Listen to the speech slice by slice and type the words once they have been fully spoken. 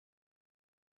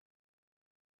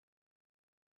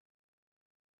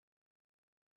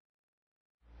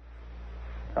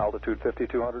Altitude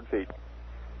 5,200 feet.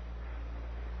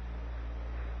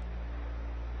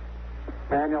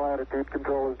 Manual attitude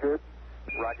control is good.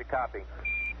 Roger, copy.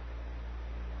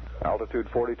 Altitude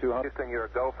 4,200. Houston, you're a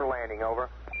go for landing, over.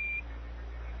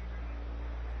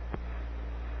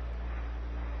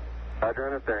 Roger,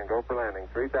 understand. Go for landing.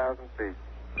 3,000 feet.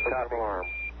 Copy. Alarm.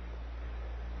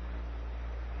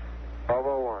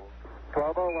 1201.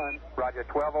 1201. Roger,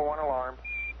 1201 alarm.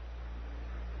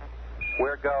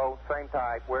 We're go, same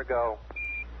type, we're go.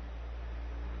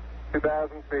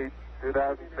 2,000 feet.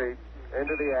 2,000 feet.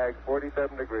 Into the ag,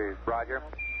 47 degrees. Roger.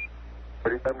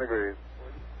 47 degrees.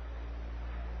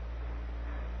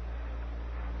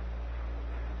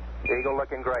 Eagle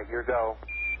looking great, you're go.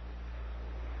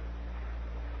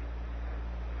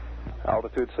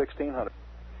 Altitude 1,600.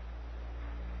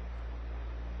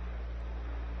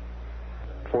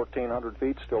 1,400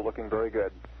 feet, still looking very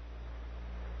good.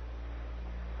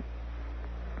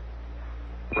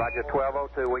 Roger,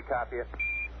 1202, we copy it.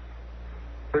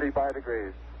 35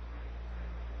 degrees.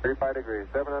 35 degrees.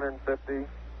 750.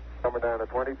 Coming down to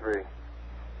 23.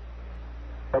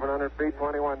 700 feet,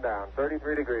 21 down.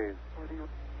 33 degrees.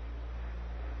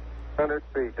 100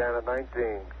 feet down at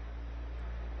 19.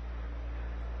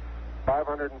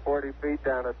 540 feet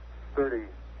down at 30.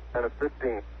 Down at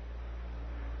 15.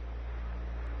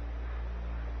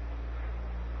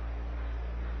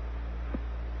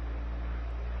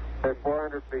 At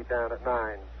 400 feet down at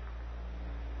 9.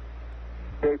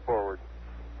 Gate forward.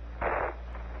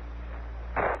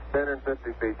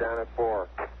 1050 feet down at 4.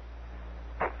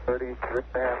 30,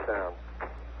 3.5 down.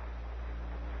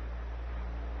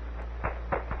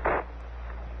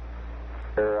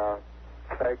 They're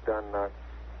tagged on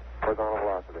horizontal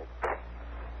velocity.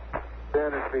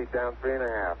 300 feet down,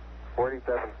 3.5.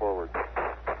 47 forward.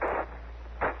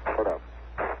 Put up.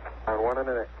 On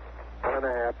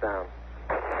 1.5 down.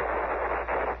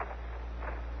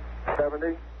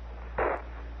 70.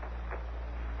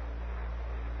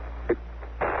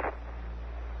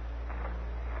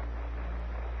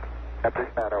 After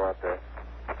shadow up there.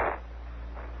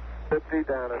 50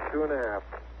 down at 2.5.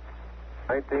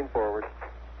 19 forward.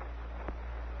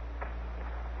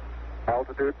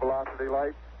 Altitude, velocity,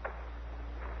 light.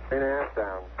 3.5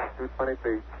 down. 220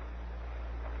 feet.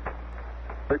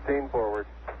 13 forward.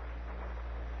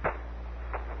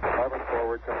 11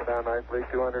 forward, coming down nicely.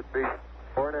 200 feet.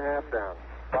 4.5 down.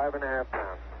 5.5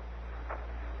 down.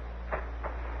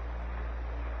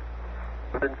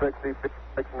 160 feet.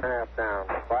 6.5 down.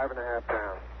 5.5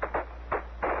 down.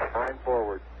 9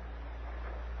 forward.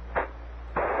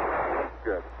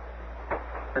 Good.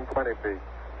 120 feet.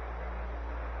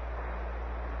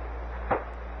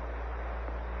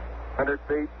 100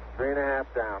 feet. 3.5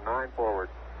 down. 9 forward.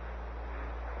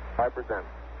 5%.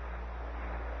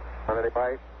 How many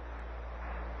bite?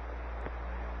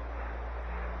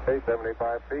 Okay,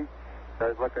 75 feet.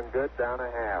 That's looking good. Down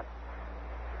a half.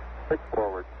 6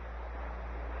 forward.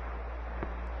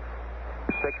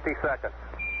 60 seconds.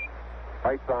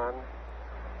 Lights on.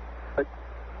 6.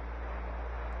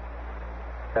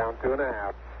 Down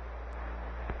 2.5.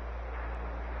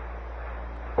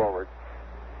 Forward.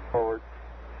 Forward.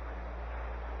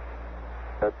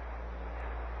 That's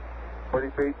 40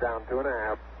 feet down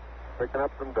 2.5. Picking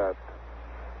up some dust.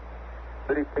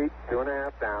 30 feet,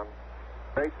 2.5 down.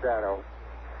 Straight shadow.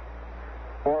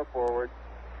 4 forward.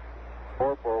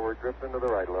 4 forward. Drifting to the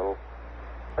right a little.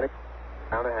 20.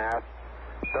 Down a half.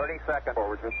 30 seconds.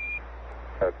 Forward.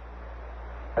 Good.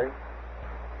 Okay.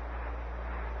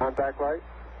 Contact light.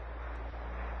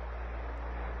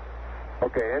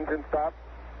 Okay, engine stop.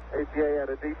 ACA at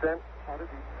a descent.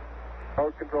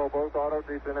 Mode control both auto.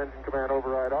 Descent engine command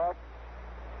override off.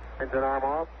 Engine arm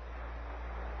off.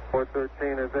 Port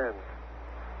 13 is in.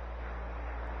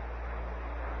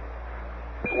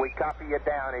 We copy you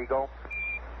down, Eagle.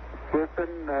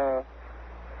 Houston,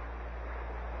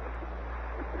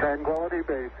 Tranquility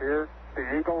Base here.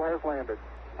 The Eagle has landed.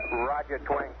 Roger,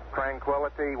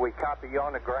 Tranquility. We copy you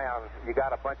on the ground. You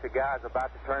got a bunch of guys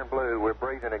about to turn blue. We're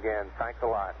breathing again. Thanks a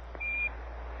lot.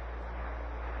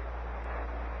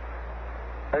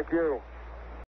 Thank you.